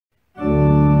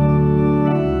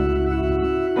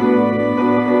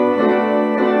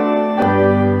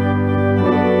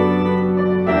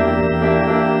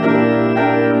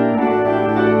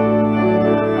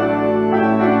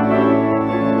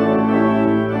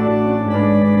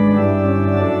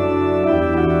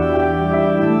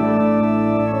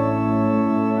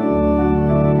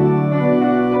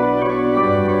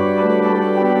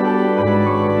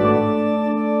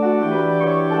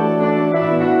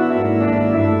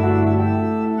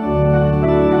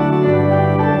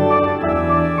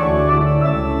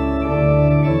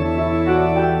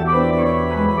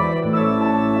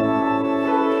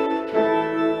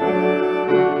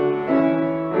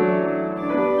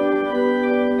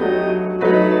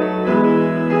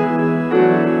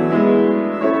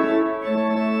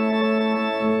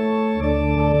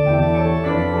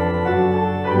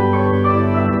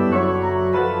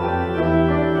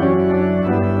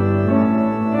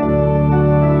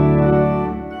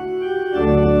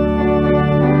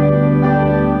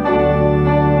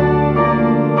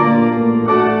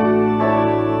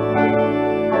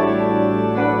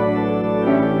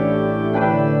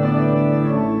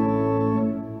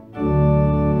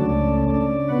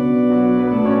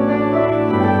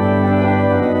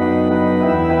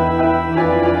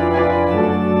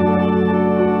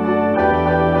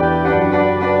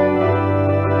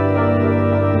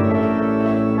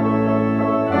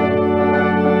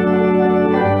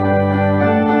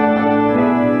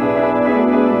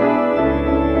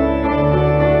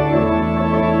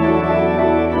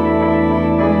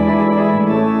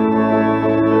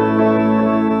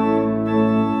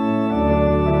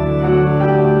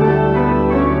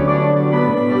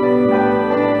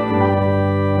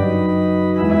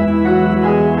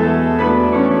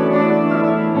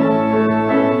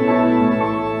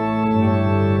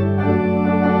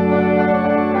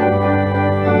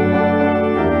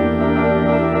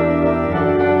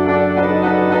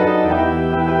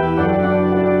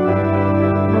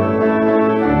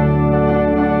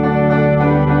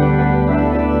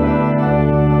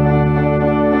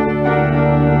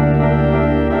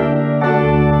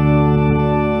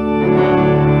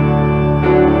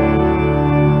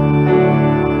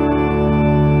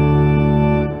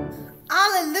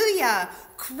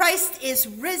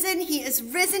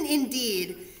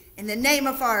the name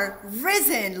of our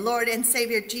risen Lord and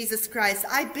Savior Jesus Christ,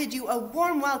 I bid you a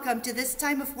warm welcome to this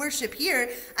time of worship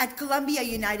here at Columbia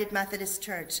United Methodist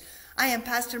Church. I am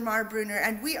Pastor Mar Bruner,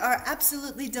 and we are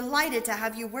absolutely delighted to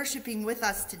have you worshiping with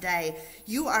us today.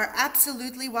 You are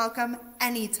absolutely welcome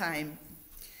anytime.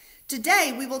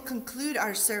 Today, we will conclude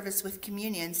our service with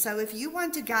communion, so if you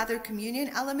want to gather communion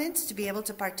elements to be able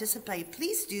to participate,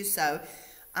 please do so.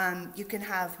 You can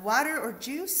have water or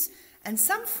juice and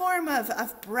some form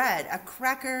of bread, a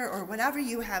cracker, or whatever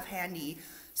you have handy,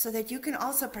 so that you can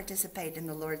also participate in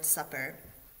the Lord's Supper.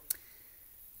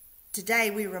 Today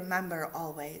we remember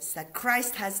always that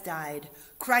Christ has died,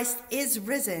 Christ is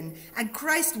risen, and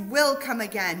Christ will come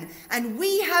again. And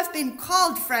we have been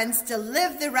called, friends, to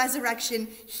live the resurrection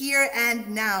here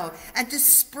and now, and to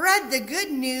spread the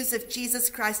good news of Jesus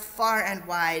Christ far and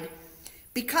wide.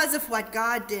 Because of what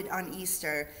God did on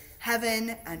Easter,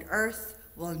 heaven and earth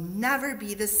will never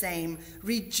be the same.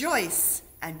 Rejoice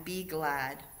and be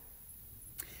glad.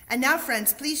 And now,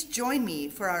 friends, please join me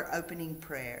for our opening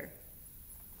prayer.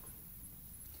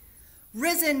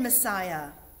 Risen Messiah,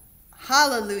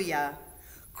 hallelujah.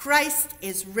 Christ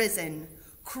is risen.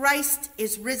 Christ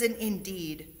is risen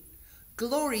indeed.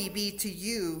 Glory be to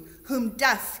you, whom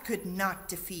death could not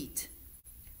defeat.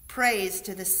 Praise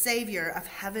to the Savior of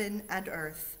heaven and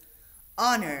earth.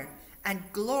 Honor and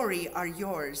glory are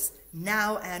yours,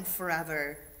 now and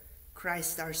forever.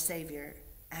 Christ our Savior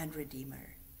and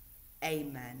Redeemer.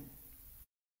 Amen.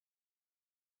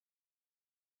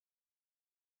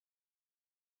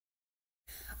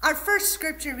 Our first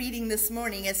scripture reading this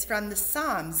morning is from the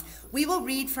Psalms. We will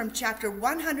read from chapter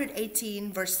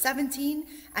 118, verse 17,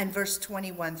 and verse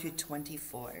 21 through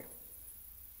 24.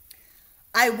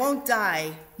 I won't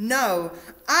die. No,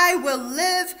 I will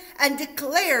live and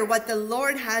declare what the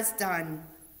Lord has done.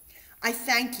 I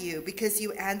thank you because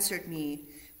you answered me,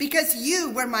 because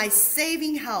you were my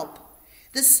saving help.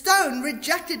 The stone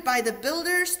rejected by the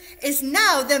builders is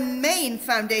now the main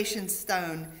foundation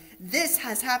stone. This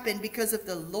has happened because of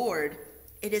the Lord.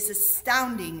 It is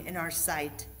astounding in our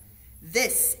sight.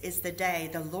 This is the day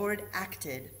the Lord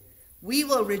acted. We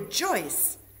will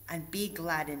rejoice and be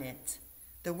glad in it.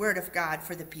 The word of God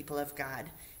for the people of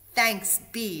God. Thanks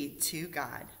be to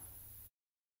God.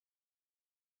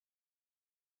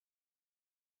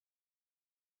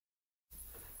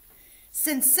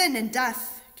 Since sin and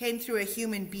death came through a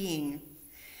human being,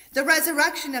 the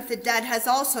resurrection of the dead has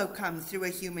also come through a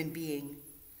human being.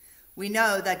 We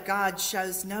know that God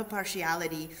shows no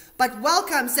partiality, but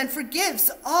welcomes and forgives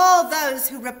all those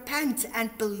who repent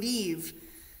and believe.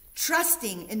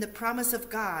 Trusting in the promise of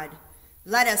God,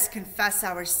 let us confess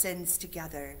our sins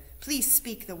together. Please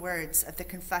speak the words of the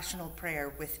confessional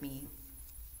prayer with me.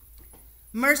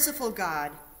 Merciful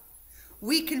God,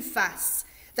 we confess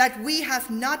that we have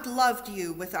not loved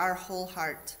you with our whole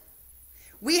heart.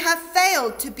 We have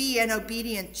failed to be an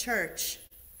obedient church.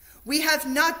 We have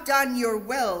not done your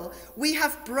will. We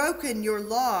have broken your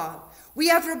law. We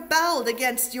have rebelled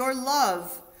against your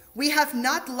love. We have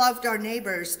not loved our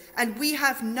neighbors, and we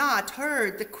have not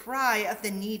heard the cry of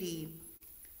the needy.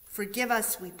 Forgive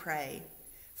us, we pray.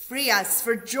 Free us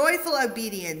for joyful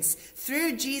obedience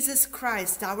through Jesus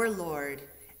Christ our Lord.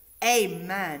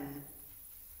 Amen.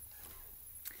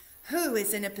 Who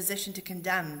is in a position to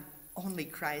condemn? Only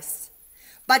Christ.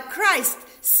 But Christ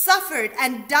suffered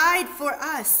and died for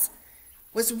us,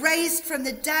 was raised from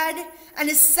the dead, and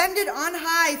ascended on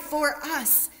high for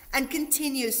us, and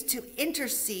continues to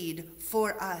intercede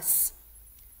for us.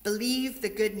 Believe the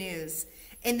good news.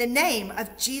 In the name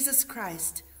of Jesus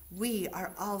Christ, we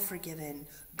are all forgiven.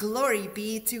 Glory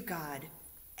be to God.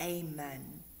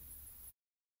 Amen.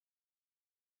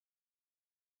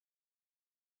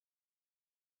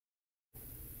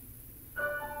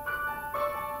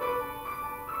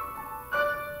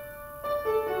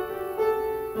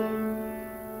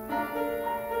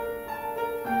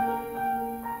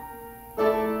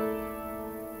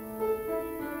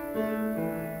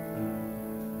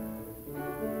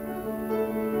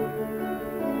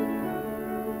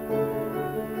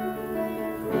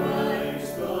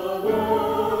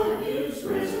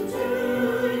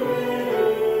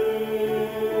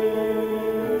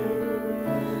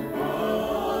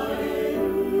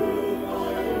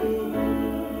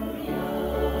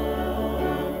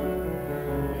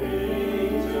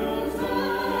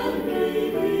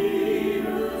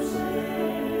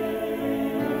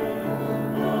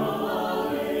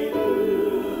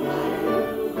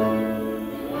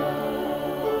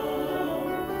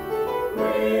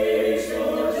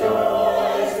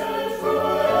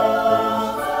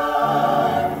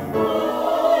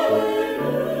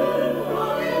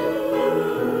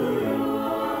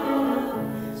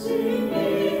 See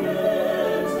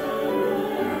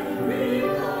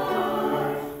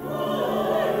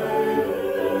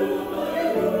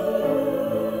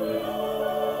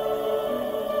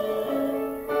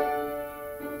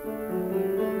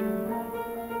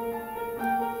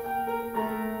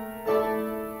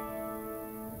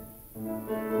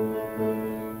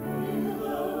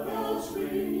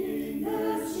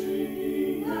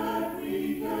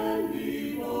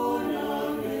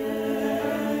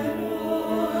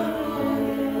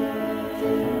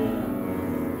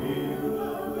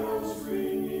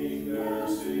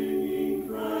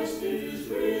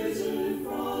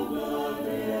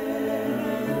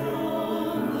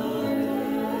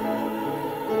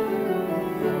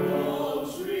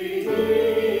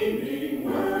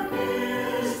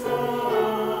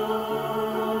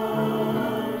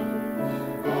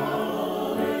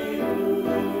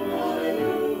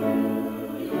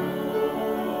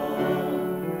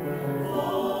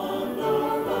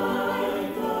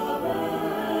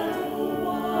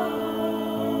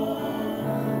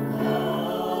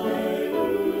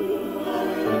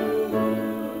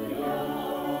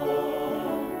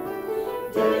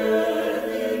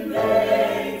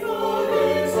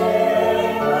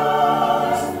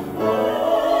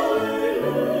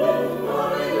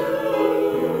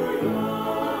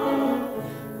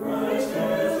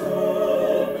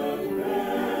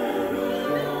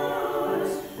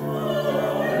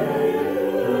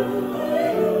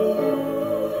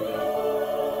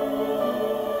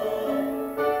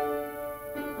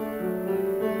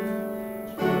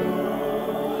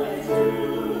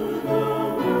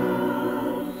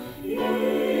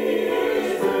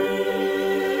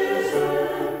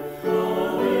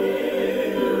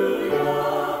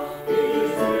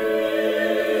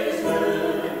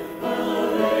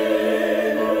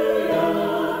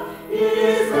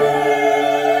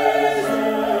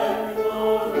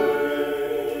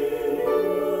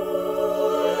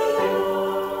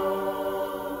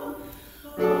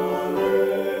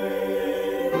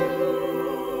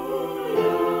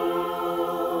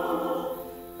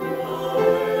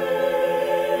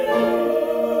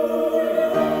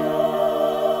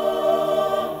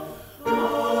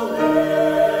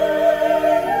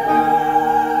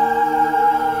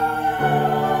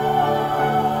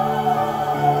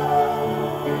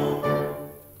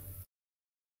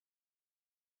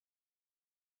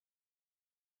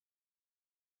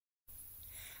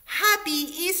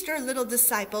Easter, little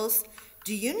disciples,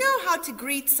 do you know how to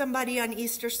greet somebody on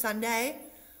Easter Sunday?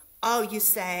 Oh, you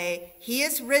say, he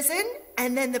is risen,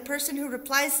 and then the person who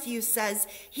replies to you says,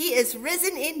 he is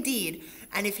risen indeed.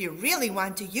 And if you really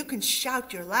want to, you can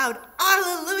shout your loud,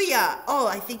 Alleluia. Oh,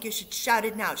 I think you should shout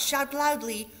it now. Shout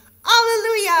loudly,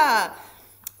 Alleluia.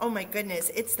 Oh my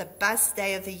goodness, it's the best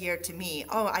day of the year to me.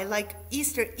 Oh, I like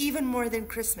Easter even more than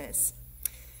Christmas.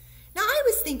 Now, I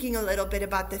was thinking a little bit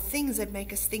about the things that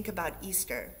make us think about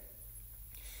Easter.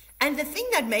 And the thing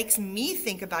that makes me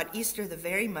think about Easter the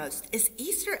very most is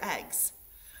Easter eggs.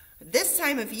 This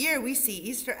time of year, we see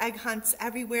Easter egg hunts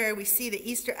everywhere. We see the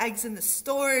Easter eggs in the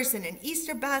stores and in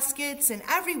Easter baskets and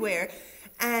everywhere.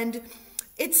 And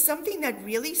it's something that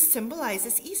really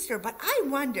symbolizes Easter. But I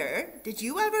wonder, did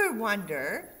you ever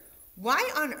wonder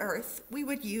why on earth we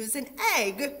would use an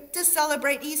egg to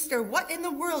celebrate Easter? What in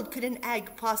the world could an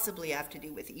egg possibly have to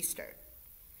do with Easter?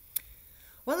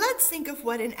 Well, let's think of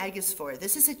what an egg is for.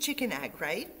 This is a chicken egg,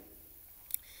 right?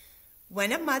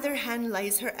 When a mother hen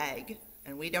lays her egg,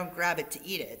 and we don't grab it to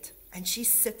eat it, and she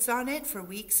sits on it for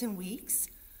weeks and weeks,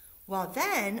 well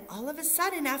then, all of a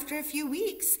sudden, after a few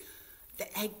weeks,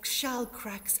 the eggshell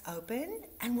cracks open,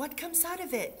 and what comes out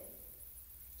of it?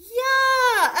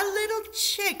 Yeah, a little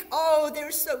chick. Oh,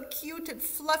 they're so cute and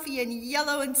fluffy and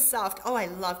yellow and soft. Oh, I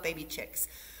love baby chicks.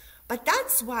 But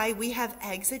that's why we have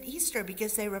eggs at Easter,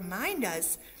 because they remind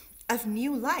us of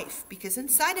new life. Because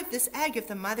inside of this egg, if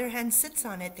the mother hen sits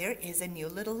on it, there is a new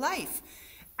little life.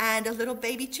 And a little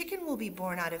baby chicken will be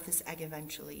born out of this egg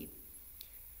eventually.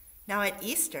 Now at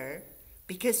Easter,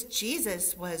 because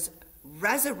Jesus was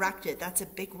resurrected, that's a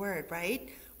big word, right?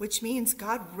 Which means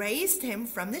God raised him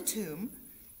from the tomb,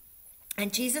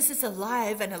 and Jesus is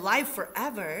alive and alive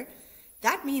forever.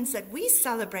 That means that we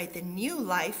celebrate the new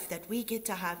life that we get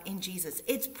to have in Jesus.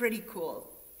 It's pretty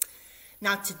cool.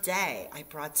 Now today, I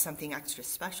brought something extra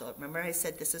special. Remember I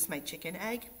said this is my chicken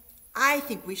egg? I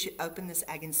think we should open this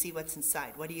egg and see what's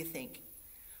inside. What do you think?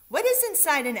 What is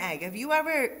inside an egg? Have you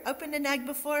ever opened an egg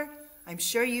before? I'm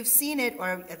sure you've seen it,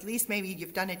 or at least maybe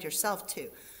you've done it yourself too.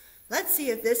 Let's see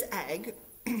if this egg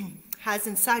has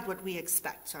inside what we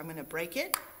expect. So I'm going to break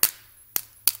it.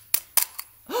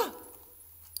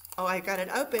 Oh, I got it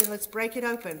open. Let's break it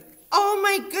open. Oh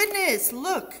my goodness,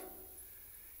 look.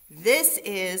 This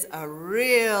is a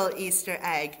real Easter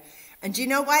egg. And do you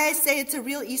know why I say it's a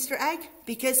real Easter egg?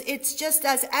 Because it's just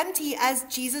as empty as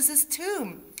Jesus'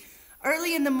 tomb.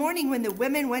 Early in the morning when the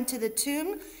women went to the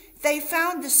tomb, they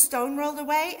found the stone rolled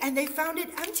away and they found it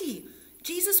empty.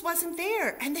 Jesus wasn't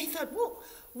there. And they thought, whoa,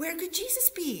 where could Jesus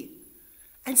be?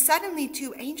 And suddenly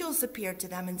 2 angels appeared to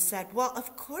them and said, well,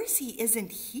 of course he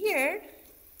isn't here.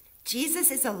 Jesus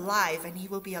is alive, and he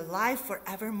will be alive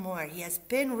forevermore. He has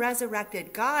been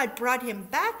resurrected. God brought him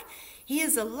back. He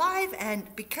is alive,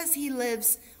 and because he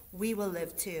lives, we will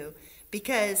live too.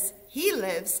 Because he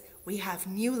lives, we have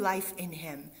new life in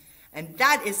him. And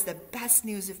that is the best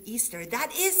news of Easter.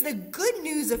 That is the good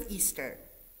news of Easter.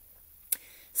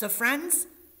 So friends,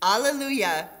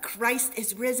 Alleluia, Christ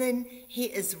is risen. He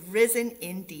is risen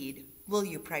indeed. Will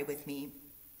you pray with me?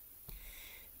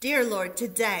 Dear Lord,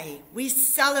 today we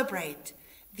celebrate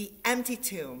the empty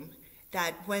tomb,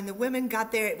 that when the women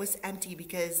got there, it was empty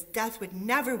because death would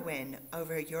never win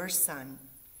over your Son.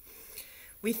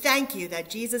 We thank you that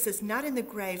Jesus is not in the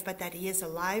grave, but that he is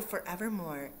alive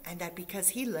forevermore, and that because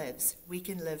he lives, we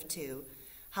can live too.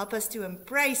 Help us to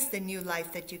embrace the new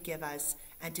life that you give us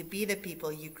and to be the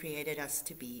people you created us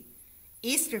to be.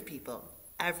 Easter people,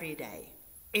 every day.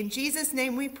 In Jesus'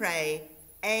 name we pray,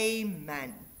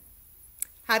 amen.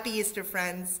 Happy Easter,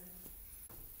 friends.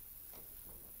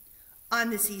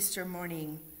 On this Easter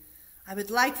morning, I would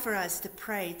like for us to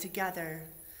pray together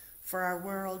for our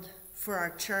world, for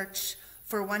our church,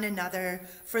 for one another,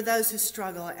 for those who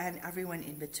struggle, and everyone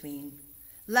in between.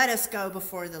 Let us go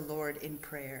before the Lord in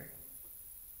prayer.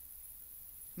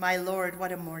 My Lord,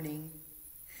 what a morning.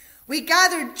 We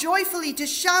gather joyfully to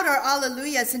shout our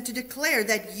alleluias and to declare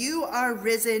that you are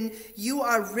risen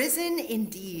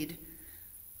indeed.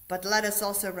 But let us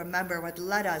also remember what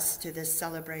led us to this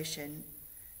celebration.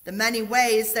 The many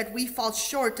ways that we fall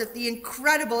short of the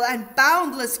incredible and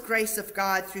boundless grace of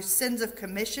God through sins of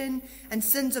commission and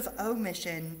sins of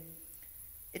omission.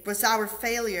 It was our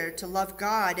failure to love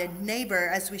God and neighbor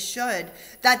as we should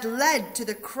that led to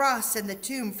the cross and the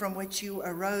tomb from which you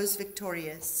arose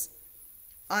victorious.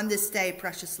 On this day,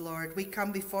 precious Lord, we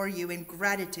come before you in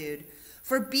gratitude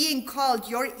for being called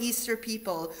your Easter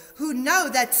people who know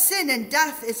that sin and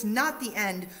death is not the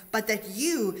end, but that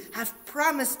you have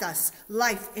promised us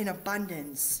life in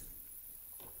abundance.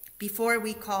 Before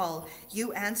we call,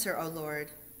 you answer, O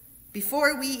Lord.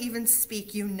 Before we even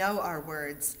speak, you know our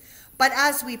words. But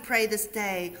as we pray this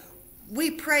day,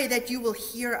 we pray that you will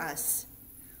hear us.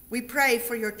 We pray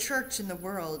for your church in the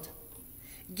world.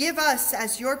 Give us,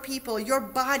 as your people, your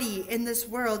body in this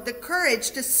world, the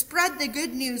courage to spread the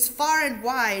good news far and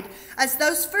wide, as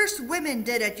those first women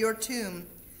did at your tomb.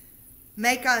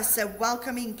 Make us a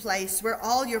welcoming place where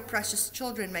all your precious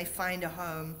children may find a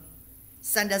home.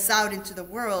 Send us out into the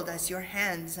world as your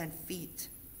hands and feet.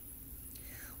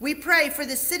 We pray for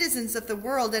the citizens of the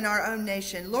world and our own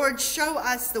nation. Lord, show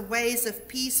us the ways of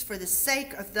peace for the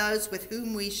sake of those with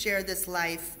whom we share this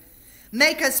life.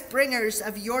 Make us bringers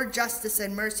of your justice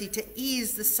and mercy to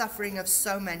ease the suffering of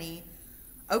so many.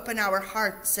 Open our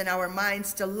hearts and our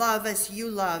minds to love as you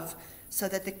love, so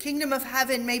that the kingdom of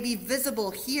heaven may be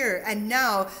visible here and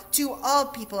now to all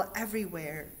people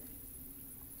everywhere.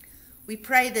 We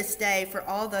pray this day for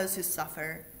all those who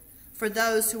suffer, for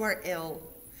those who are ill,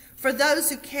 for those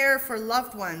who care for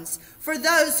loved ones, for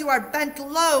those who are bent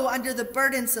low under the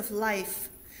burdens of life.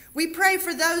 We pray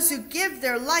for those who give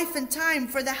their life and time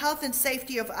for the health and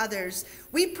safety of others.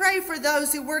 We pray for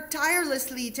those who work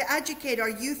tirelessly to educate our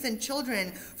youth and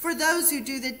children, for those who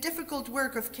do the difficult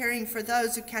work of caring for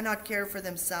those who cannot care for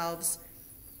themselves.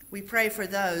 We pray for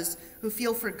those who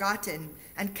feel forgotten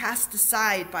and cast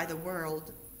aside by the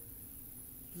world.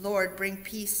 Lord, bring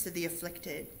peace to the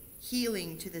afflicted,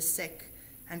 healing to the sick,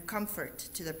 and comfort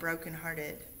to the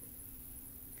brokenhearted.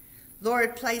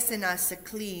 Lord, place in us a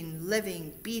clean,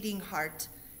 living, beating heart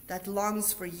that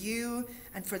longs for you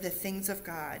and for the things of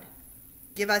God.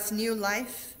 Give us new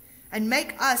life and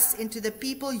make us into the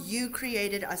people you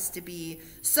created us to be,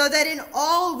 so that in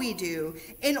all we do,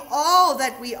 in all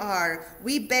that we are,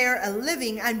 we bear a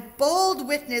living and bold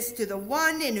witness to the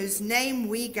one in whose name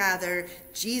we gather,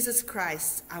 Jesus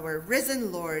Christ, our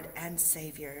risen Lord and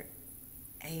Savior.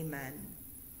 Amen.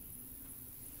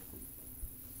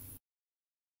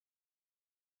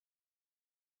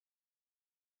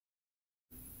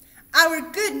 Our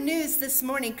good news this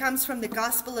morning comes from the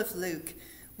Gospel of Luke.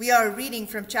 We are reading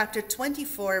from chapter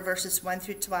 24, verses 1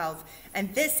 through 12,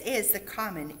 and this is the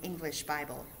Common English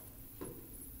Bible.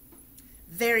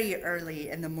 Very early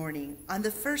in the morning, on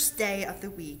the first day of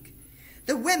the week,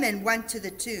 the women went to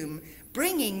the tomb,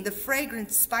 bringing the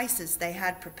fragrant spices they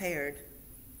had prepared.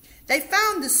 They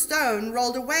found the stone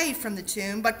rolled away from the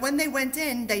tomb, but when they went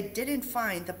in, they didn't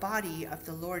find the body of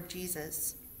the Lord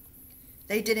Jesus.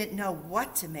 They didn't know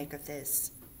what to make of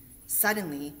this.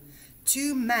 Suddenly,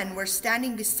 two men were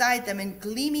standing beside them in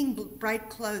gleaming bright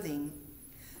clothing.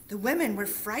 The women were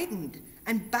frightened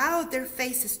and bowed their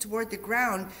faces toward the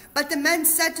ground, but the men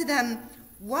said to them,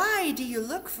 "Why do you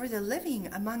look for the living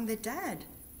among the dead?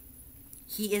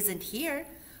 He isn't here,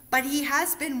 but he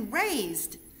has been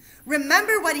raised.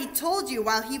 Remember what he told you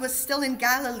while he was still in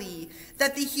Galilee,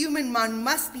 that the human one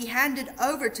must be handed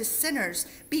over to sinners,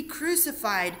 be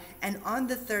crucified, and on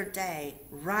the third day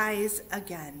rise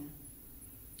again."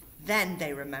 Then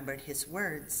they remembered his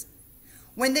words.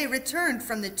 When they returned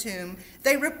from the tomb,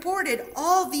 they reported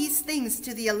all these things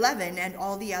to the 11 and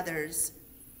all the others.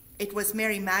 It was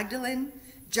Mary Magdalene,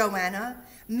 Joanna,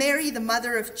 Mary the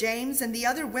mother of James, and the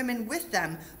other women with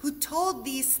them who told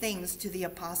these things to the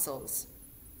apostles.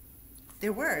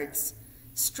 Their words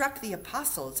struck the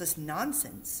apostles as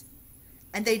nonsense,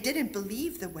 and they didn't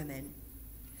believe the women.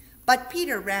 But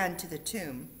Peter ran to the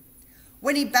tomb.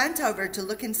 When he bent over to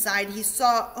look inside, he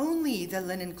saw only the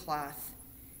linen cloth.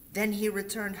 Then he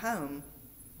returned home,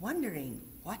 wondering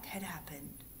what had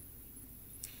happened.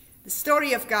 The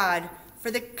story of God for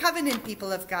the covenant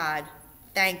people of God.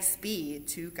 Thanks be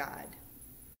to God.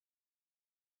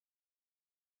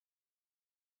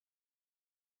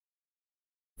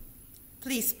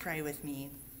 Please pray with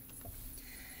me.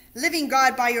 Living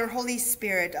God, by your Holy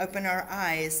Spirit, open our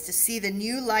eyes to see the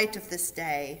new light of this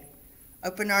day.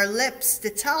 Open our lips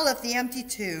to tell of the empty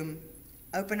tomb.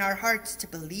 Open our hearts to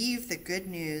believe the good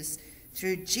news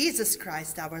through Jesus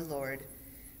Christ our Lord.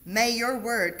 May your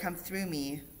word come through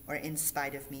me or in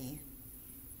spite of me.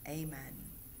 Amen.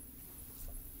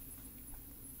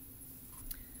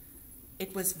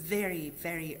 It was very,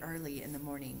 very early in the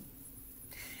morning.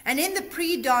 And in the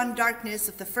pre-dawn darkness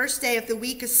of the first day of the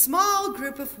week, a small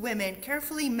group of women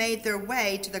carefully made their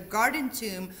way to the garden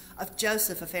tomb of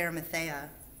Joseph of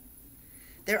Arimathea.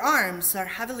 Their arms are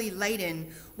heavily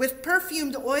laden with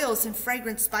perfumed oils and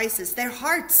fragrant spices, their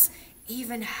hearts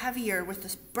even heavier with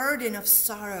the burden of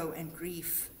sorrow and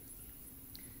grief.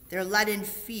 Their leaden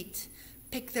feet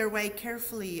pick their way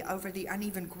carefully over the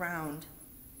uneven ground.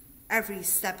 Every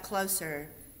step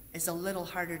closer is a little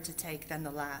harder to take than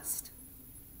the last.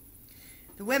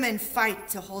 The women fight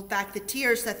to hold back the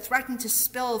tears that threaten to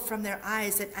spill from their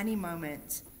eyes at any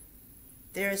moment.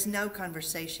 There is no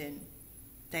conversation.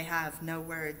 They have no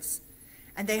words.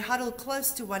 And they huddle close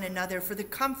to one another for the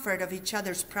comfort of each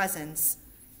other's presence.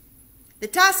 The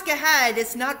task ahead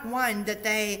is not one that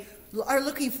they are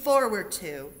looking forward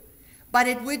to, but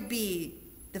it would be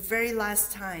the very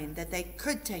last time that they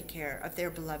could take care of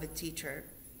their beloved teacher.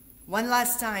 One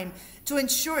last time to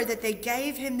ensure that they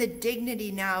gave him the dignity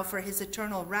now for his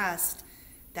eternal rest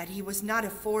that he was not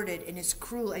afforded in his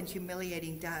cruel and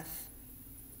humiliating death.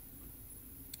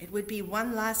 It would be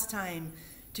one last time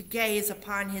to gaze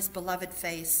upon his beloved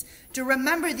face, to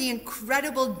remember the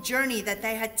incredible journey that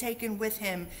they had taken with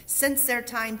him since their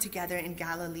time together in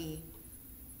Galilee.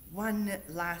 One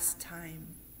last time.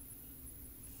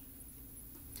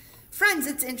 Friends,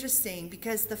 it's interesting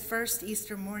because the first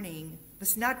Easter morning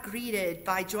was not greeted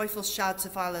by joyful shouts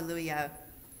of Alleluia.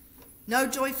 No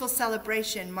joyful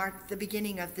celebration marked the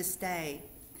beginning of this day.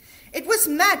 It was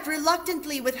met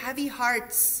reluctantly with heavy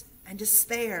hearts and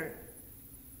despair,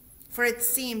 for it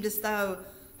seemed as though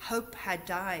hope had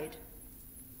died.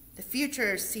 The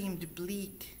future seemed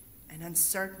bleak and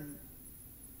uncertain.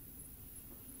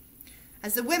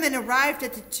 As the women arrived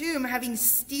at the tomb, having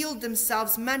steeled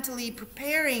themselves mentally,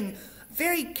 preparing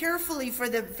very carefully for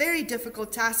the very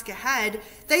difficult task ahead,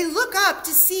 they look up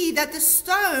to see that the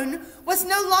stone was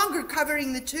no longer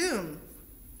covering the tomb.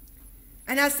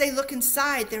 And as they look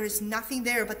inside, there is nothing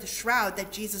there but the shroud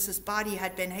that Jesus' body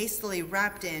had been hastily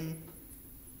wrapped in.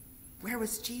 Where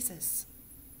was Jesus?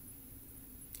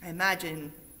 I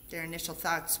imagine their initial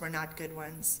thoughts were not good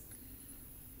ones.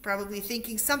 Probably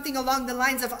thinking something along the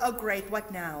lines of, oh great,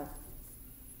 what now?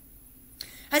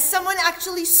 Has someone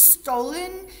actually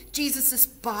stolen Jesus'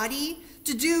 body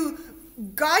to do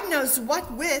God knows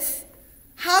what with?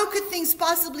 How could things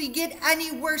possibly get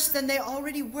any worse than they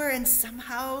already were? And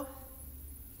somehow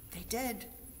they did.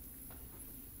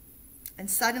 And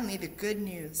suddenly the good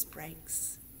news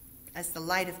breaks as the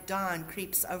light of dawn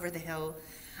creeps over the hill.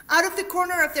 Out of the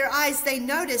corner of their eyes, they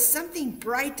notice something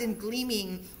bright and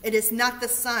gleaming. It is not the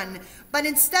sun, but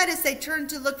instead, as they turn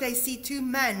to look, they see two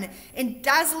men in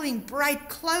dazzling bright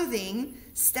clothing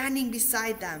standing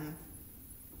beside them.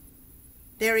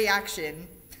 Their reaction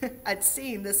at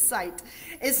seeing this sight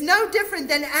is no different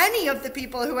than any of the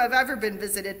people who have ever been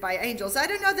visited by angels. I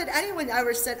don't know that anyone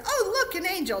ever said, oh, look, an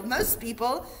angel. Most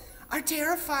people are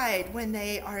terrified when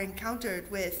they are encountered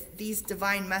with these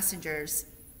divine messengers.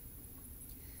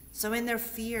 So in their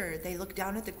fear, they look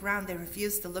down at the ground. They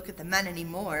refuse to look at the men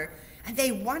anymore. And they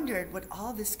wondered what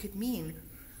all this could mean.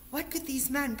 What could these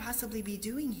men possibly be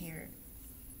doing here?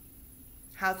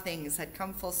 How things had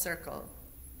come full circle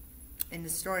in the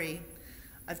story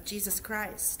of Jesus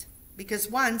Christ. Because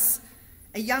once,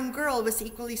 a young girl was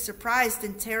equally surprised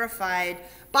and terrified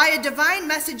by a divine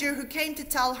messenger who came to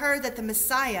tell her that the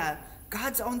Messiah,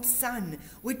 God's own son,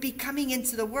 would be coming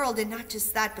into the world, and not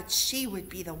just that, but she would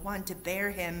be the one to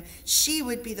bear him. She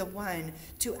would be the one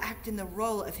to act in the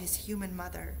role of his human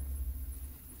mother.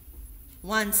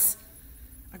 Once,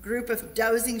 a group of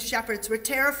dozing shepherds were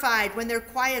terrified when their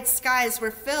quiet skies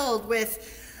were filled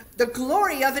with the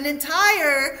glory of an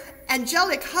entire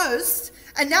angelic host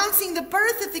announcing the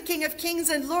birth of the King of Kings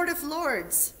and Lord of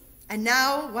Lords. And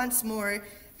now, once more,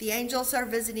 the angels are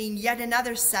visiting yet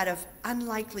another set of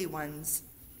unlikely ones,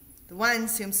 the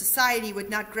ones whom society would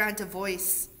not grant a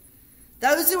voice,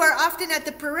 those who are often at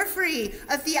the periphery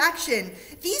of the action.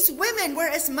 These women were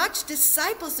as much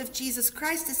disciples of Jesus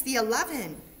Christ as the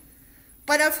 11,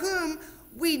 but of whom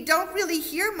we don't really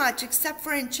hear much except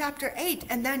for in chapter 8,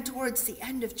 and then towards the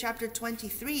end of chapter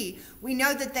 23, we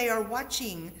know that they are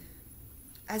watching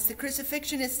as the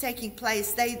crucifixion is taking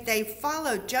place. They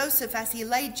followed Joseph as he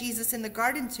laid Jesus in the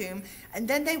garden tomb, and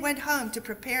then they went home to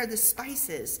prepare the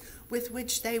spices with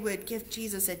which they would give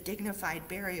Jesus a dignified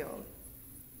burial.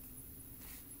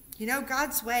 You know,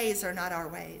 God's ways are not our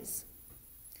ways.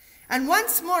 And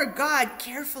once more, God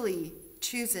carefully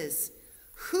chooses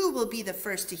who will be the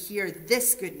first to hear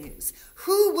this good news.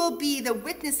 Who will be the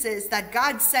witnesses that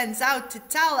God sends out to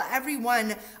tell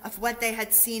everyone of what they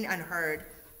had seen and heard.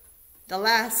 The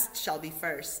last shall be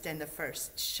first, and the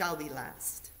first shall be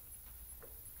last.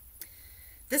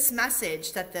 This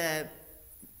message that the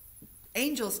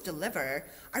angels deliver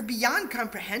are beyond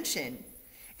comprehension.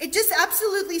 It just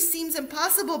absolutely seems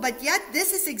impossible, but yet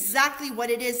this is exactly what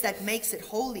it is that makes it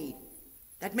holy,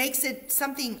 that makes it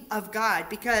something of God,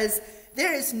 because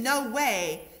there is no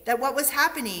way that what was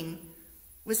happening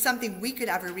was something we could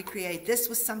ever recreate. This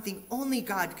was something only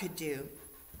God could do.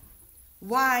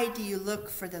 Why do you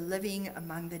look for the living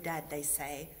among the dead, they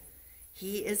say.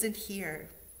 He isn't here.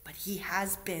 but he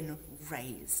has been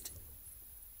raised.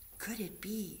 Could it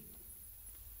be?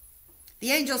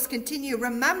 The angels continue,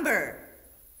 remember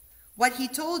what he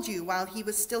told you while he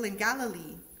was still in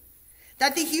Galilee,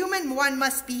 that the human one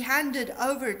must be handed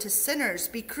over to sinners,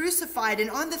 be crucified, and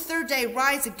on the third day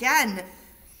rise again.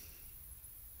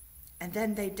 And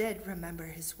then they did remember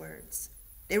his words.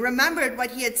 They remembered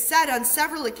what he had said on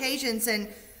several occasions, and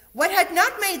what had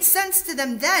not made sense to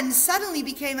them then suddenly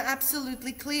became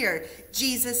absolutely clear.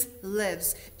 Jesus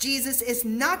lives. Jesus is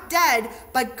not dead,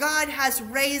 but God has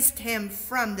raised him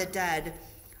from the dead.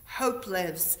 Hope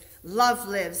lives. Love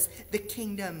lives. The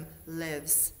kingdom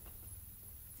lives.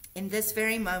 In this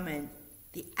very moment,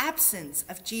 the absence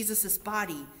of Jesus'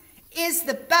 body is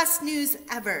the best news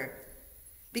ever.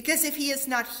 Because if he is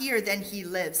not here, then he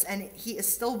lives, and he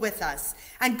is still with us.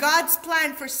 And God's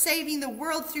plan for saving the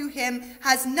world through him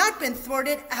has not been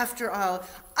thwarted after all.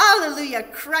 Hallelujah!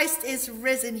 Christ is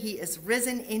risen. He is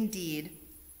risen indeed.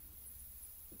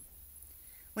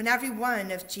 When every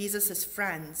one of Jesus'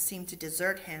 friends seemed to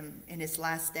desert him in his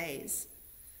last days,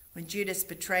 when Judas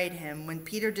betrayed him, when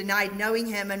Peter denied knowing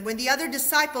him, and when the other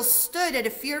disciples stood at a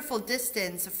fearful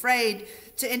distance, afraid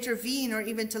to intervene or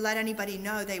even to let anybody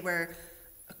know they were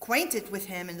acquainted with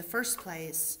him in the first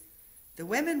place, the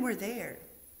women were there.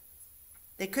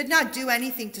 They could not do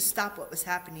anything to stop what was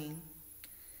happening.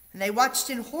 And they watched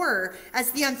in horror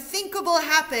as the unthinkable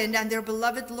happened and their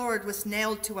beloved Lord was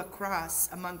nailed to a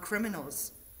cross among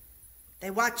criminals. They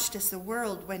watched as the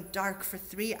world went dark for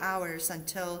 3 hours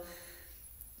until,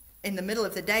 in the middle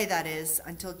of the day that is,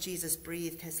 until Jesus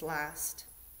breathed his last.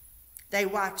 They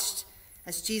watched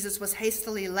as Jesus was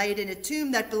hastily laid in a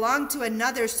tomb that belonged to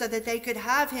another so that they could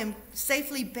have him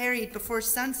safely buried before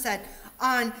sunset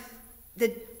on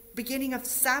the beginning of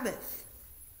Sabbath.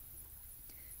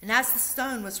 And as the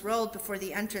stone was rolled before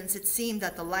the entrance, it seemed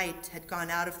that the light had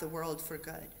gone out of the world for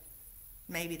good.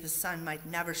 Maybe the sun might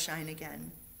never shine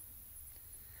again.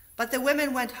 But the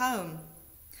women went home,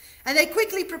 and they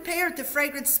quickly prepared the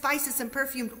fragrant spices and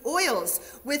perfumed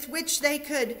oils with which they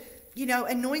could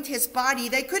anoint his body.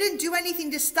 They couldn't do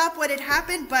anything to stop what had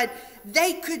happened, but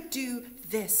they could do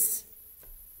this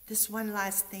one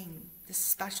last thing, this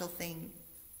special thing.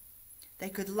 They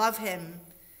could love him,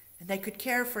 and they could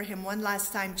care for him one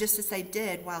last time, just as they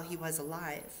did while he was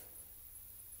alive.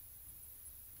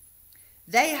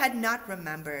 They had not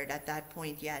remembered at that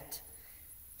point yet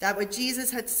that what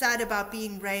Jesus had said about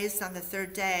being raised on the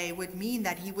third day would mean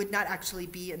that he would not actually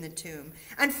be in the tomb.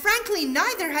 And frankly,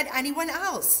 neither had anyone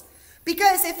else.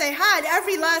 Because if they had,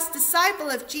 every last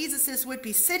disciple of Jesus's would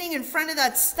be sitting in front of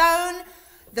that stone,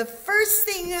 the first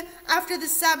thing after the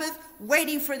Sabbath,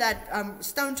 waiting for that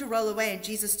stone to roll away and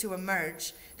Jesus to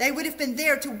emerge. They would have been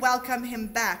there to welcome him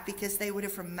back because they would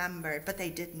have remembered, but they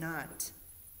did not.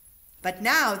 But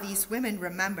now these women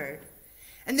remembered,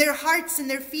 and their hearts and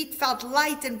their feet felt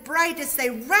light and bright as they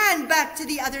ran back to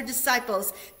the other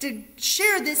disciples to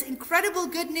share this incredible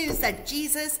good news that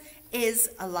Jesus is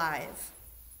alive.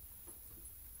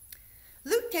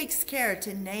 Luke takes care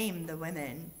to name the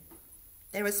women.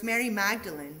 There was Mary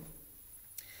Magdalene,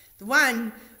 the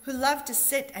one who loved to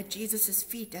sit at Jesus'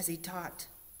 feet as he taught.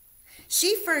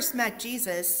 She first met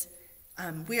Jesus,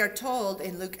 we are told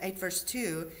in Luke 8 verse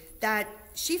 2, that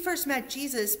she first met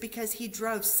Jesus because he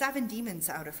drove 7 demons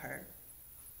out of her.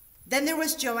 Then there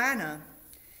was Joanna.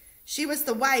 She was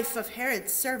the wife of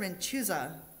Herod's servant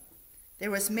Chuza.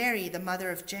 There was Mary, the mother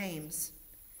of James.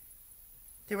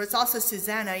 There was also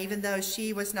Susanna, even though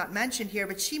she was not mentioned here,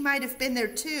 but she might have been there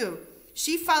too.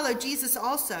 She followed Jesus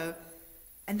also.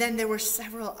 And then there were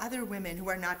several other women who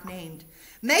are not named.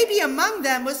 Maybe among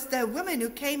them was the woman who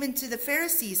came into the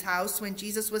Pharisee's house when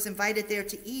Jesus was invited there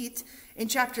to eat in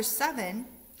chapter 7.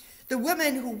 The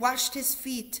woman who washed his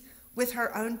feet with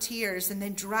her own tears and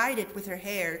then dried it with her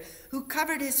hair, who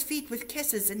covered his feet with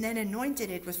kisses and then anointed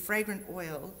it with fragrant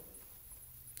oil.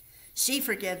 She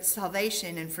forgives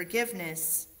salvation and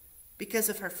forgiveness because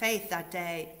of her faith that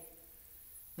day,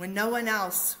 when no one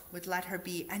else would let her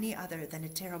be any other than a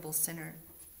terrible sinner.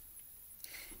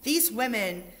 These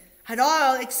women had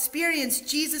all experienced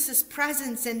Jesus'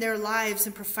 presence in their lives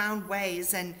in profound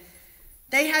ways, and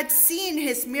they had seen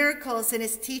his miracles and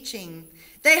his teaching.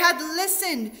 They had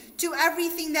listened to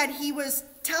everything that he was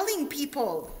telling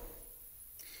people.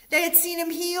 They had seen him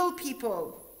heal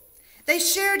people. They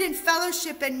shared in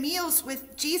fellowship and meals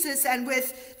with Jesus and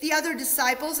with the other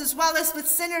disciples, as well as with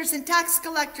sinners and tax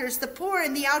collectors, the poor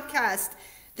and the outcast.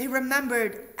 They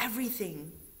remembered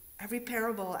everything, every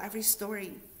parable, every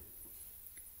story.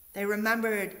 They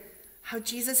remembered how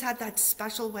Jesus had that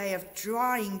special way of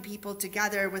drawing people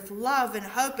together with love and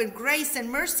hope and grace and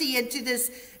mercy into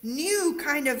this new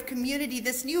kind of community,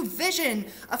 this new vision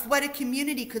of what a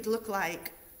community could look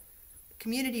like. A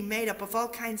community made up of all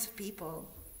kinds of people.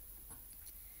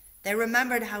 They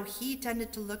remembered how he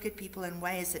tended to look at people in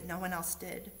ways that no one else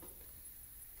did.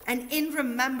 And in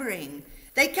remembering,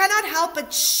 they cannot help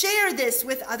but share this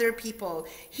with other people.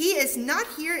 He is not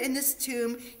here in this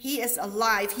tomb. He is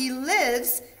alive. He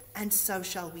lives, and so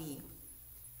shall we.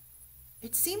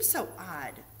 It seems so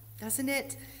odd, doesn't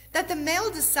it, that the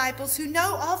male disciples who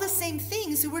know all the same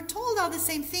things, who were told all the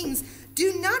same things,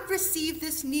 do not receive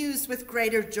this news with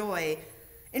greater joy.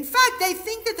 In fact, they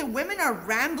think that the women are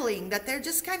rambling, that they're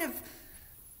just kind of,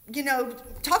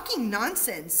 talking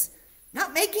nonsense,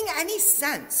 not making any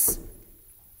sense.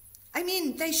 I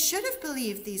mean, they should have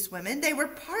believed these women. They were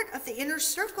part of the inner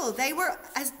circle. They were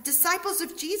as disciples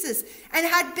of Jesus and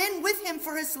had been with him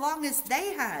for as long as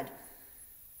they had.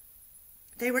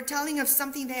 They were telling of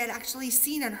something they had actually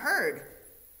seen and heard.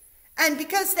 And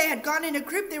because they had gone in a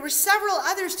group, there were several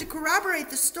others to corroborate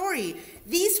the story.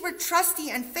 These were trusty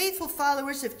and faithful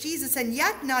followers of Jesus, and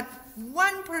yet not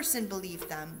one person believed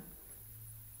them.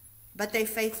 But they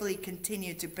faithfully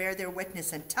continued to bear their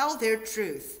witness and tell their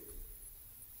truth.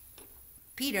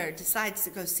 Peter decides to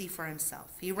go see for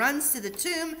himself. He runs to the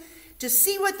tomb to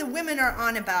see what the women are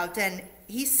on about, and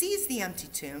he sees the empty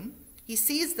tomb. He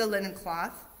sees the linen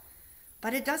cloth,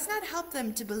 but it does not help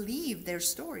them to believe their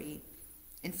story.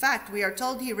 In fact, we are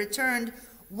told he returned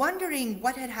wondering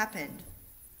what had happened.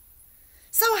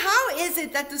 So how is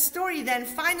it that the story then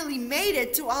finally made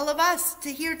it to all of us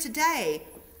to hear today?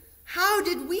 How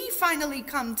did we finally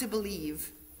come to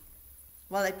believe?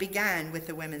 Well, it began with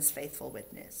the women's faithful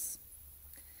witness,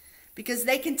 because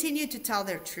they continued to tell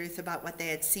their truth about what they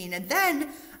had seen. And then,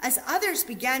 as others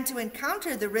began to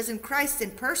encounter the risen Christ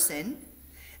in person,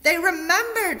 they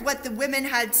remembered what the women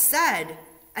had said,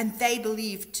 and they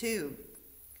believed too.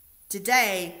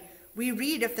 Today, we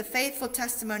read of the faithful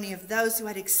testimony of those who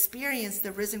had experienced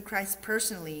the risen Christ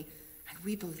personally, and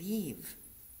we believe.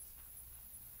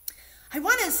 I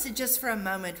want us to just for a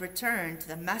moment return to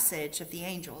the message of the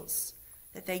angels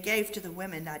that they gave to the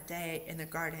women that day in the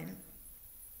garden.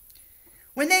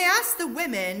 When they asked the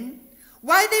women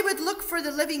why they would look for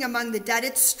the living among the dead,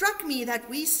 it struck me that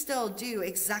we still do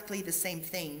exactly the same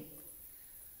thing.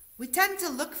 We tend to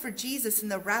look for Jesus in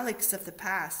the relics of the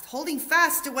past, holding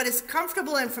fast to what is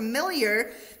comfortable and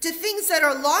familiar, to things that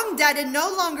are long dead and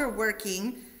no longer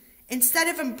working, instead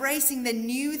of embracing the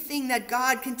new thing that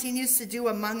God continues to do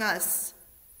among us.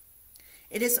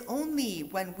 It is only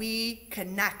when we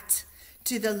connect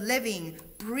to the living,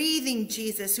 breathing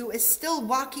Jesus who is still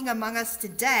walking among us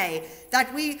today,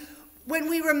 that when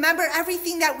we remember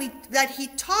everything that he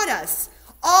taught us,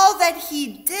 all that he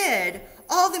did,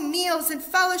 all the meals and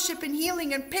fellowship and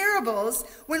healing and parables,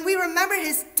 when we remember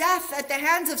his death at the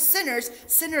hands of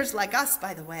sinners like us,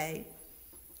 by the way,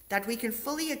 that we can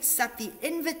fully accept the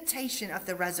invitation of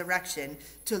the resurrection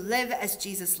to live as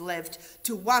Jesus lived,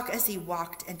 to walk as he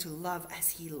walked, and to love as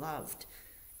he loved,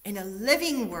 in a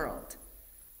living world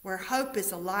where hope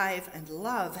is alive and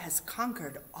love has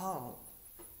conquered all.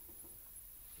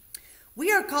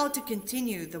 We are called to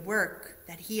continue the work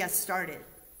that he has started,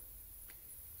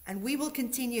 and we will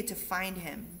continue to find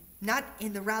him, not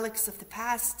in the relics of the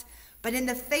past, but in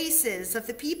the faces of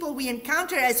the people we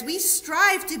encounter as we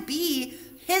strive to be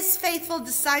his faithful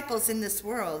disciples in this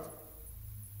world.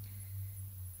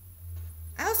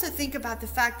 I also think about the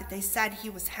fact that they said he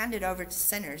was handed over to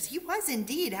sinners. He was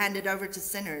indeed handed over to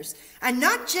sinners, and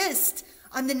not just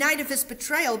on the night of his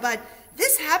betrayal, but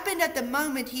this happened at the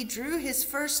moment he drew his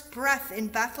first breath in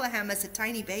Bethlehem as a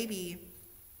tiny baby.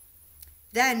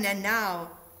 Then and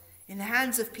now, in the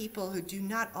hands of people who do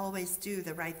not always do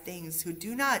the right things, who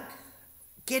do not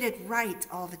get it right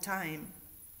all the time.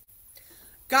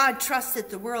 God trusted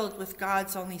the world with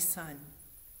God's only Son,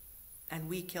 and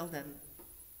we killed him.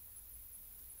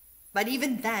 But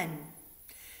even then,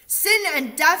 sin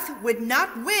and death would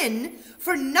not win,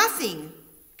 for nothing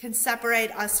can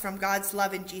separate us from God's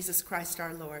love in Jesus Christ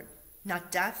our Lord.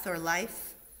 Not death or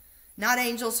life, not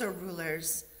angels or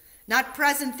rulers, not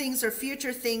present things or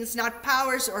future things, not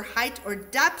powers or height or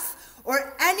depth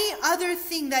or any other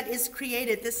thing that is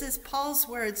created. This is Paul's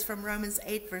words from Romans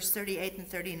 8, verse 38 and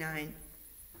 39.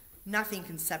 Nothing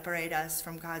can separate us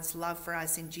from God's love for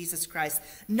us in Jesus Christ,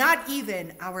 not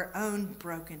even our own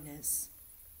brokenness.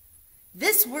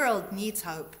 This world needs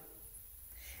hope.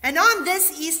 And on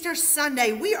this Easter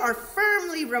Sunday, we are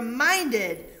firmly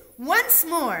reminded once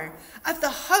more of the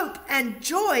hope and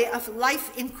joy of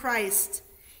life in Christ.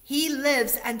 He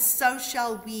lives, and so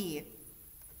shall we.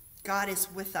 God is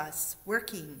with us,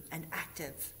 working and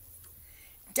active.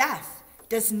 Death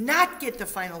does not get the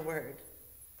final word.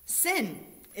 Sin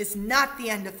is not the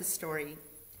end of the story.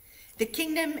 The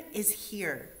kingdom is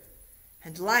here,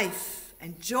 and life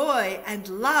and joy and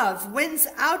love wins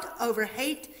out over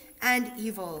hate and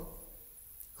evil.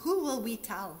 Who will we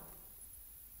tell?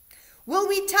 Will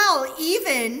we tell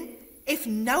even if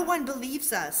no one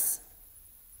believes us?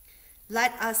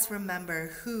 Let us remember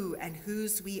who and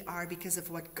whose we are because of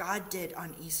what God did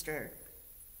on Easter.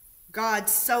 God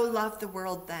so loved the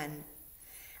world then,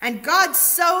 and God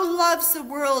so loves the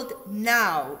world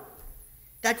now,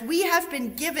 that we have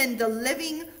been given the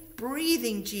living,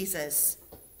 breathing Jesus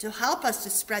to help us to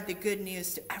spread the good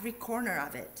news to every corner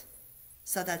of it,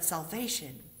 so that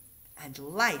salvation and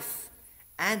life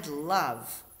and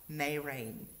love may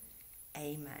reign.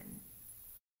 Amen.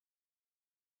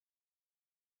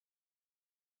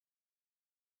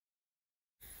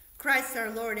 Christ our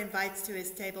Lord invites to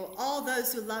his table all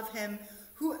those who love him,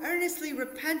 who earnestly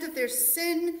repent of their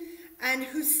sin, and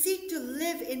who seek to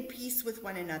live in peace with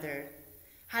one another.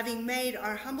 Having made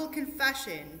our humble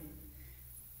confession,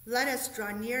 let us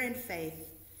draw near in faith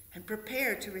and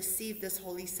prepare to receive this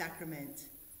holy sacrament.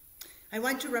 I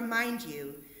want to remind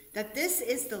you that this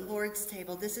is the Lord's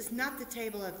table. This is not the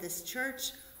table of this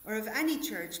church or of any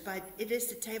church, but it is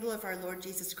the table of our Lord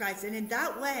Jesus Christ. And in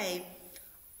that way,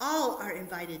 all are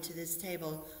invited to this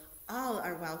table. All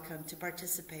are welcome to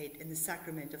participate in the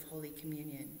sacrament of Holy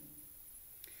Communion.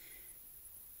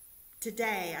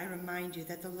 Today, I remind you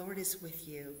that the Lord is with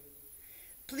you.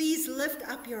 Please lift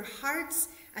up your hearts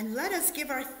and let us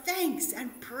give our thanks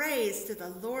and praise to the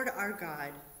Lord our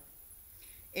God.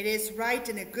 It is right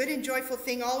and a good and joyful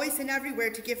thing always and everywhere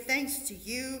to give thanks to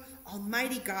you,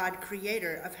 Almighty God,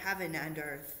 creator of heaven and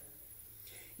earth.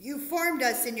 You formed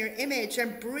us in your image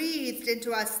and breathed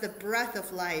into us the breath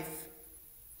of life.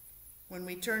 When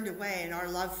we turned away and our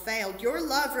love failed, your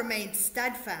love remained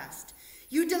steadfast.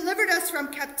 You delivered us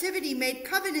from captivity, made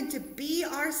covenant to be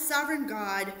our sovereign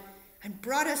God, and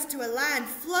brought us to a land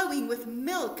flowing with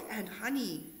milk and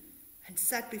honey, and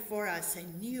set before us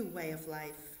a new way of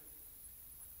life.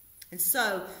 And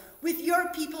so, with your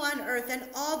people on earth and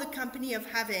all the company of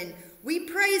heaven, we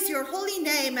praise your holy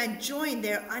name and join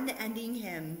their unending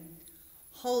hymn.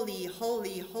 Holy,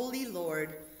 holy, holy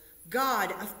Lord,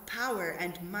 God of power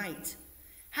and might.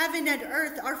 Heaven and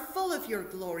earth are full of your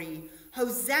glory.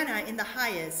 Hosanna in the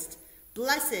highest.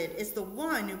 Blessed is the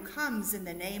one who comes in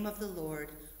the name of the Lord.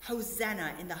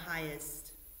 Hosanna in the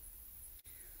highest.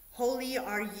 Holy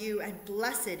are you, and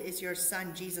blessed is your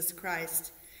Son, Jesus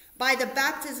Christ. By the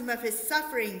baptism of his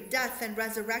suffering, death, and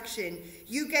resurrection,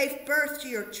 you gave birth to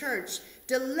your church,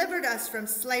 delivered us from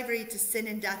slavery to sin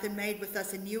and death, and made with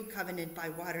us a new covenant by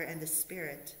water and the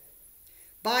Spirit.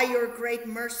 By your great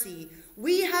mercy,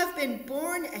 we have been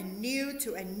born anew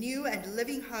to a new and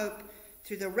living hope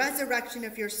through the resurrection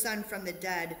of your Son from the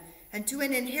dead, and to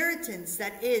an inheritance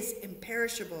that is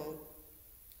imperishable,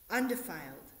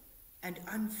 undefiled, and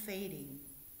unfading.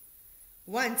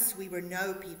 Once we were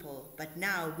no people, but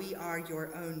now we are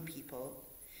your own people,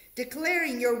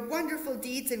 declaring your wonderful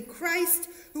deeds in Christ,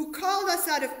 who called us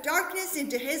out of darkness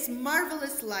into his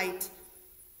marvelous light.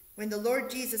 When the Lord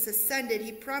Jesus ascended,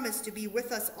 he promised to be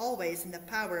with us always in the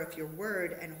power of your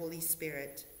word and Holy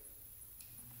Spirit.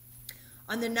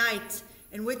 On the night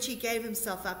in which he gave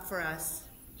himself up for us,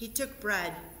 he took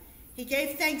bread. He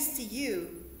gave thanks to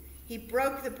you. He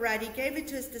broke the bread. He gave it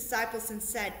to his disciples and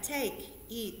said, "Take,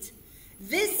 eat.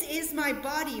 This is my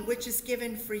body, which is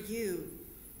given for you.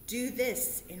 Do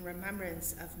this in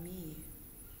remembrance of me."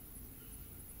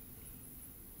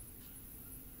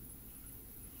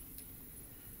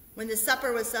 When the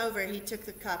supper was over, he took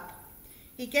the cup.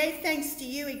 He gave thanks to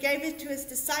you. He gave it to his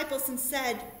disciples and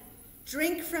said,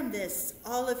 "Drink from this,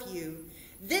 all of you.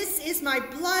 This is my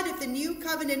blood of the new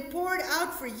covenant, poured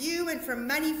out for you and for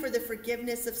many for the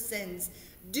forgiveness of sins.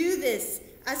 Do this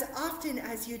as often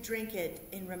as you drink it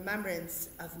in remembrance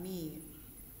of me."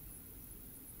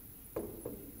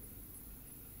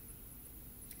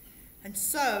 And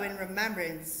so, in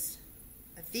remembrance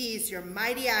of these, your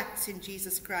mighty acts in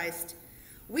Jesus Christ,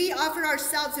 we offer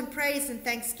ourselves in praise and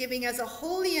thanksgiving as a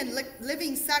holy and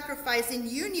living sacrifice in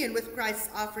union with Christ's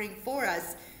offering for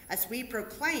us, as we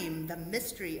proclaim the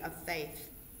mystery of faith.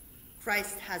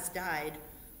 Christ has died.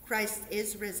 Christ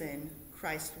is risen.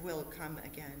 Christ will come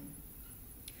again.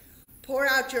 Pour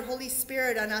out your Holy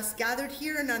Spirit on us gathered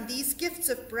here and on these gifts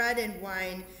of bread and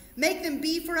wine. Make them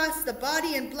be for us the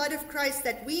body and blood of Christ,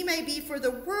 that we may be for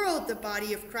the world the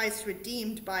body of Christ,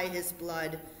 redeemed by his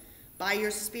blood. By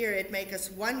your Spirit, make us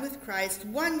one with Christ,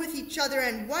 one with each other,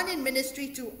 and one in ministry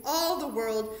to all the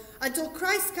world, until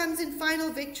Christ comes in final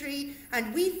victory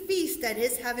and we feast at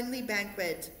his heavenly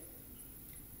banquet.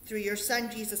 Through your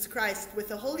Son, Jesus Christ, with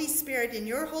the Holy Spirit in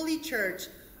your holy church,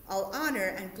 all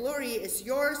honor and glory is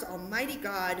yours, Almighty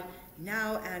God,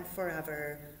 now and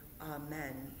forever.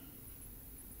 Amen.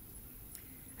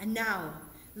 And now,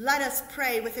 let us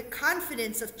pray with the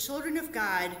confidence of children of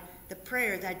God, the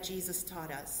prayer that Jesus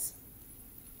taught us.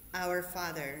 Our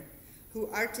Father, who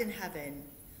art in heaven,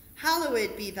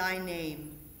 hallowed be thy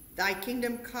name. Thy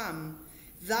kingdom come,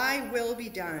 thy will be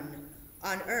done,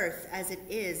 on earth as it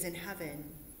is in heaven.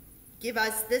 Give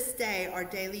us this day our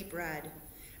daily bread,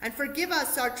 and forgive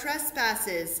us our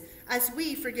trespasses, as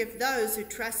we forgive those who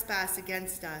trespass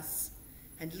against us.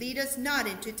 And lead us not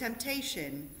into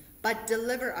temptation, but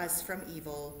deliver us from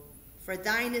evil. For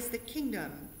thine is the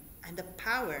kingdom, and the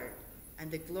power,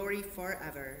 and the glory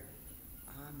forever.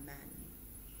 Amen.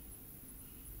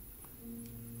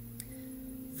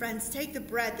 Friends, take the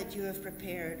bread that you have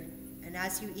prepared, and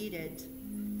as you eat it,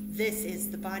 this is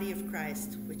the body of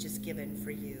Christ, which is given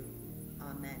for you.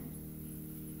 Amen.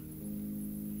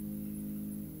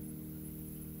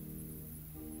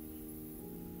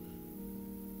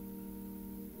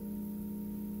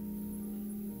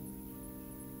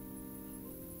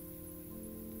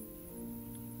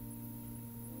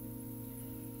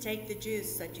 Take the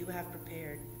juice that you have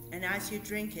prepared, and as you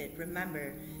drink it,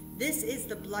 remember, this is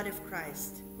the blood of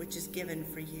Christ, which is given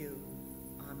for you.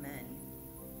 Amen.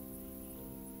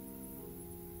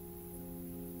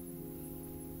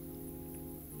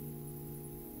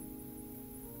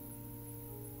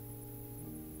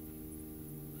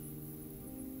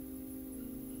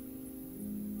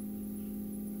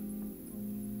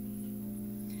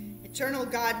 Eternal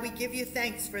God, we give you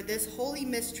thanks for this holy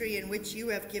mystery in which you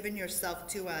have given yourself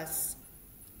to us.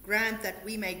 Grant that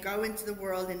we may go into the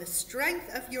world in the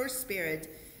strength of your Spirit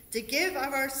to give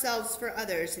of ourselves for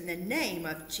others in the name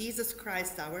of Jesus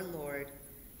Christ our Lord.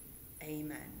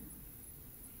 Amen.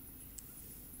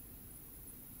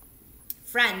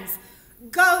 Friends,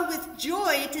 go with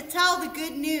joy to tell the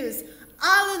good news.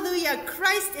 Alleluia,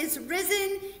 Christ is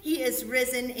risen. He is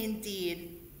risen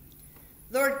indeed.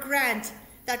 Lord, grant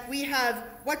that we have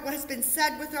what has been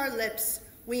said with our lips,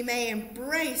 we may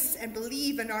embrace and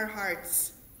believe in our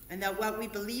hearts, and that what we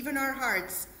believe in our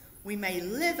hearts, we may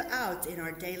live out in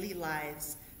our daily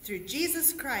lives. Through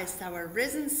Jesus Christ, our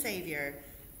risen Savior.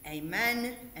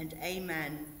 Amen and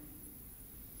amen.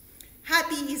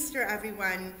 Happy Easter,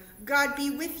 everyone. God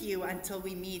be with you until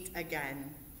we meet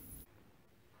again.